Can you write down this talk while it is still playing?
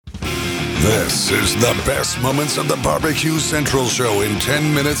This is the best moments of the BBQ Central Show in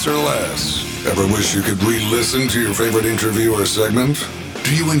 10 minutes or less. Ever wish you could re-listen to your favorite interview or segment?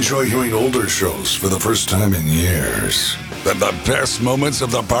 Do you enjoy hearing older shows for the first time in years? Then the best moments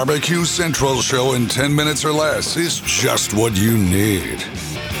of the BBQ Central Show in 10 minutes or less is just what you need.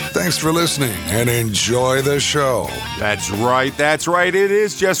 Thanks for listening and enjoy the show. That's right. It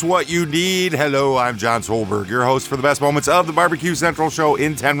is just what you need. Hello, I'm John Solberg, your host for the best moments of the BBQ Central Show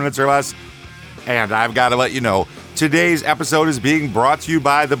in 10 minutes or less. And I've got to let you know, today's episode is being brought to you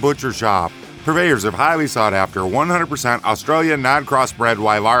by The Butcher Shop, purveyors of highly sought after 100% Australian non-crossbred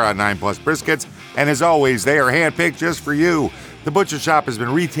Wylara 9 Plus briskets. And as always, they are handpicked just for you. The Butcher Shop has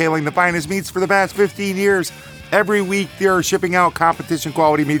been retailing the finest meats for the past 15 years. Every week, they are shipping out competition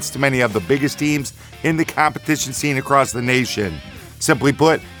quality meats to many of the biggest teams in the competition scene across the nation. Simply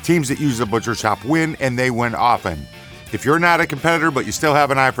put, teams that use The Butcher Shop win, and they win often. If you're not a competitor, but you still have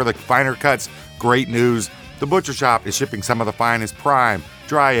an eye for the finer cuts, great news. The Butcher Shop is shipping some of the finest prime,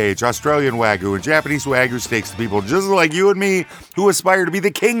 dry-aged Australian Wagyu and Japanese Wagyu steaks to people just like you and me who aspire to be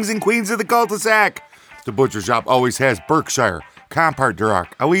the kings and queens of the cul-de-sac. The Butcher Shop always has Berkshire, Compart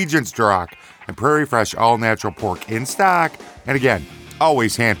Duroc, Allegiance Duroc, and Prairie Fresh all-natural pork in stock. And again,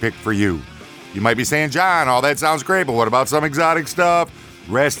 always handpicked for you. You might be saying, John, all that sounds great, but what about some exotic stuff?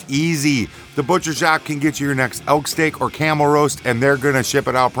 Rest easy. The Butcher Shop can get you your next elk steak or camel roast, and they're going to ship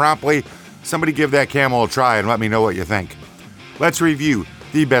it out promptly. Somebody give that camel a try and let me know what you think. Let's review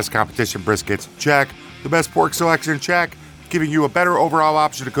the best competition briskets, check. The best pork selection, check. Giving you a better overall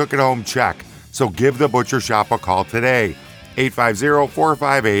option to cook at home, check. So give The Butcher Shop a call today.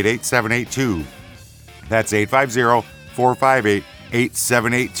 850-458-8782. That's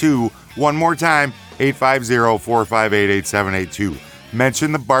 850-458-8782. One more time, 850-458-8782.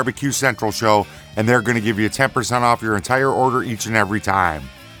 Mention the BBQ Central Show, and they're going to give you 10% off your entire order each and every time.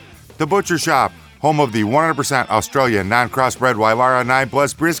 The Butcher Shop, home of the 100% Australian non-crossbred Wylara 9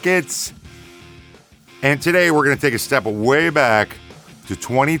 Plus briskets. And today we're going to take a step way back to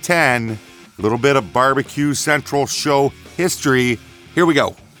 2010, a little bit of BBQ Central Show history. Here we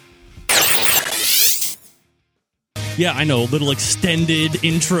go. Yeah, I know, a little extended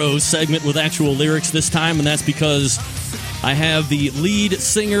intro segment with actual lyrics this time, and that's because I have the lead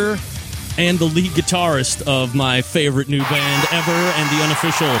singer and the lead guitarist of my favorite new band ever and the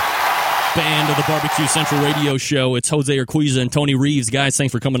unofficial band of the BBQ Central Radio Show. It's Jose Urquiza and Tony Reeves. Guys,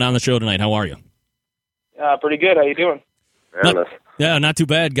 thanks for coming on the show tonight. How are you? Pretty good. How you doing? Yeah, not too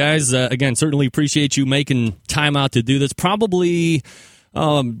bad, guys. Again, certainly appreciate you making time out to do this. Probably,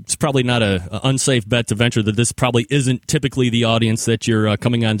 it's probably not an unsafe bet to venture that this probably isn't typically the audience that you're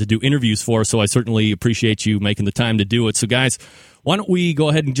coming on to do interviews for, so I certainly appreciate you making the time to do it. So, guys, why don't we go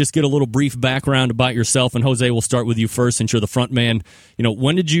ahead and just get a little brief background about yourself, and Jose, we'll start with you first since you're the front man. You know,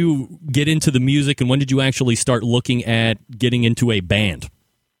 when did you get into the music, and when did you actually start looking at getting into a band?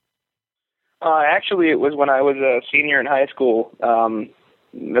 Actually, it was when I was a senior in high school. And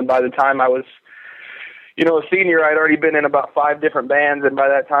by the time I was, a senior, I'd already been in about 5 different bands, and by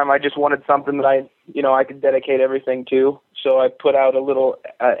that time I just wanted something that I could dedicate everything to. So I put out a little,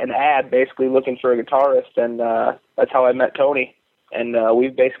 an ad basically looking for a guitarist, and that's how I met Tony. And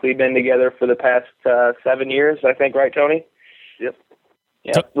we've basically been together for the past 7 years, I think, right, Tony? Yep.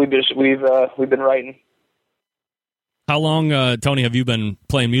 Yeah, we've been writing. How long, Tony, have you been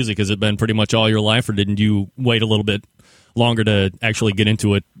playing music? Has it been pretty much all your life, or didn't you wait a little bit longer to actually get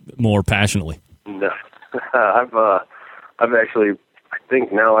into it more passionately? No, I've actually, I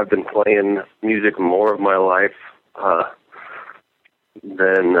think now I've been playing music more of my life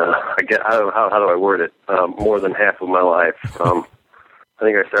than how do I word it? More than half of my life. I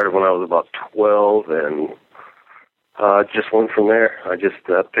think I started when I was about 12, and just went from there. I just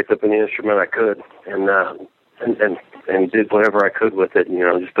picked up any instrument I could, and did whatever I could with it,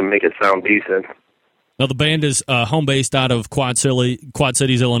 just to make it sound decent. Now, the band is home-based out of Quad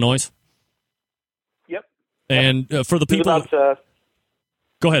Cities, Illinois? Yep. And for the people...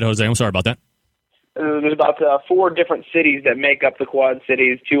 Go ahead, Jose. I'm sorry about that. There's about 4 different cities that make up the Quad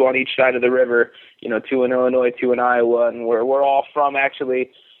Cities, 2 on each side of the river, 2 in Illinois, 2 in Iowa, and we're all from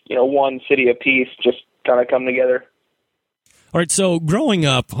actually, one city apiece, just kind of come together. All right, so growing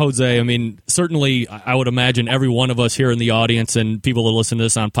up, Jose, I mean, certainly I would imagine every one of us here in the audience and people that listen to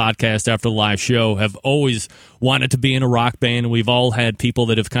this on podcast after the live show have always wanted to be in a rock band, and we've all had people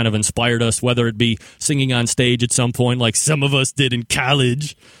that have kind of inspired us, whether it be singing on stage at some point, like some of us did in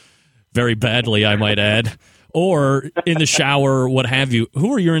college, very badly, I might add, or in the shower, what have you. Who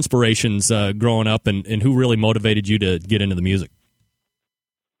were your inspirations growing up, and who really motivated you to get into the music?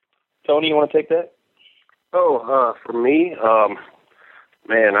 Tony, you want to take that? For me,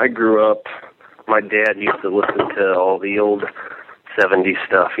 man, I grew up, my dad used to listen to all the old 70s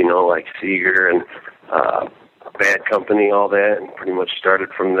stuff, like Seeger and Bad Company, all that, and pretty much started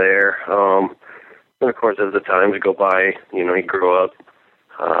from there. And of course, as the times go by, he grew up,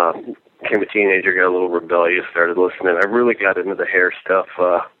 became a teenager, got a little rebellious, started listening. I really got into the hair stuff,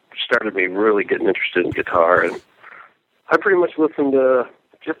 started me really getting interested in guitar, and I pretty much listen to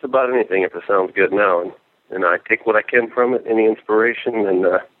just about anything if it sounds good now, and I take what I can from it, any inspiration, and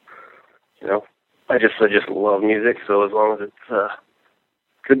I just love music. So as long as it's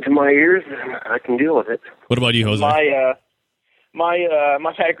good to my ears, I can deal with it. What about you, Jose?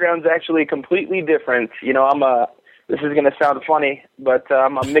 My background's actually completely different. This is going to sound funny, but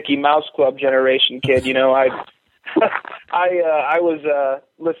I'm a Mickey Mouse Club generation kid. I was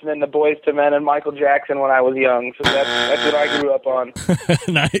listening to Boys to Men and Michael Jackson when I was young, so that's what I grew up on.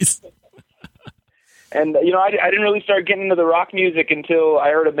 Nice. And I didn't really start getting into the rock music until I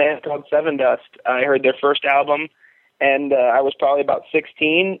heard a band called Seven Dust. I heard their first album, and I was probably about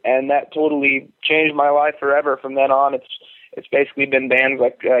 16, and that totally changed my life forever. From then on, it's basically been bands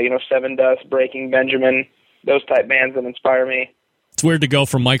like Seven Dust, Breaking Benjamin, those type bands that inspire me. It's weird to go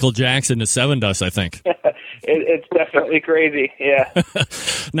from Michael Jackson to Seven Dust, I think. It's definitely crazy, yeah.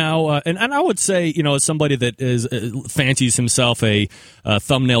 Now, and I would say, as somebody that fancies himself a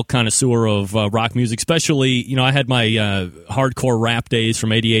thumbnail connoisseur of rock music, especially, I had my hardcore rap days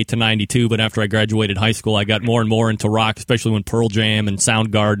from 88 to 92, but after I graduated high school, I got more and more into rock, especially when Pearl Jam and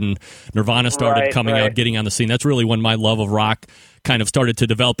Soundgarden, Nirvana started coming out, getting on the scene. That's really when my love of rock kind of started to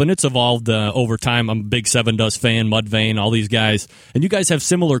develop, and it's evolved over time. I'm a big Seven Dust fan, Mudvayne, all these guys, and you guys have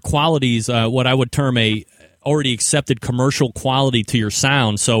similar qualities, what I would term a already accepted commercial quality to your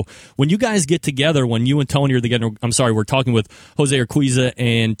sound. So when you guys get together, when you and Tony are together, we're talking with Jose Urquiza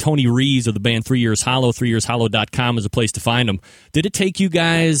and Tony Reeves of the band 3 Years Hollow. 3yearshollow.com is a place to find them. Did it take you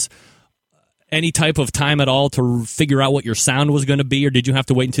guys any type of time at all to figure out what your sound was going to be, or did you have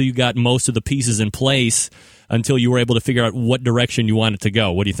to wait until you got most of the pieces in place until you were able to figure out what direction you wanted to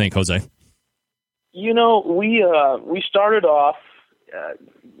go? What do you think, Jose? We started off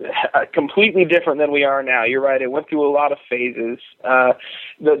completely different than we are now. You're right. It went through a lot of phases. The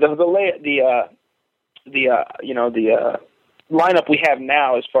lineup we have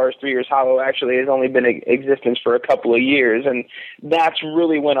now, as far as 3 Years Hollow, actually has only been in existence for a couple of years, and that's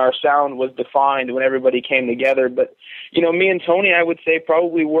really when our sound was defined, when everybody came together. But me and Tony, I would say,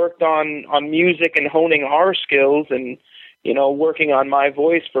 probably worked on music and honing our skills and working on my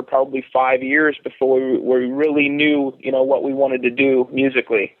voice for probably 5 years before we really knew what we wanted to do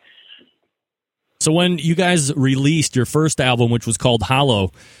musically. So when you guys released your first album, which was called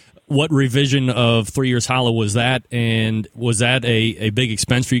Hollow, what revision of 3 Years Hollow was that, and was that a big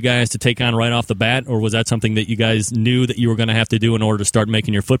expense for you guys to take on right off the bat, or was that something that you guys knew that you were going to have to do in order to start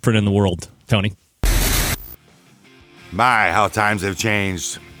making your footprint in the world, Tony? My, how times have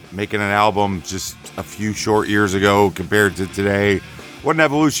changed. Making an album just a few short years ago compared to today. What an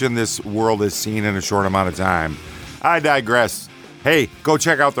evolution this world has seen in a short amount of time. I digress. Hey, go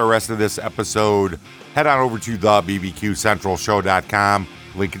check out the rest of this episode. Head on over to the BBQCentralShow.com.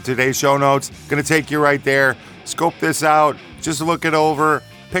 Link in today's show notes. Going to take you right there. Scope this out. Just look it over.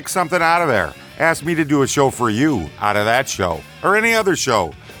 Pick something out of there. Ask me to do a show for you out of that show or any other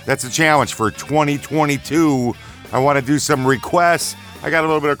show. That's a challenge for 2022. I want to do some requests. I got a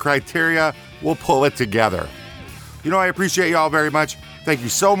little bit of criteria. We'll pull it together. I appreciate you all very much. Thank you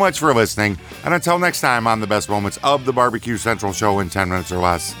so much for listening. And until next time on the best moments of the Barbecue Central Show in 10 minutes or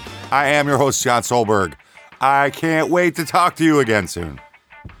less, I am your host, John Solberg. I can't wait to talk to you again soon.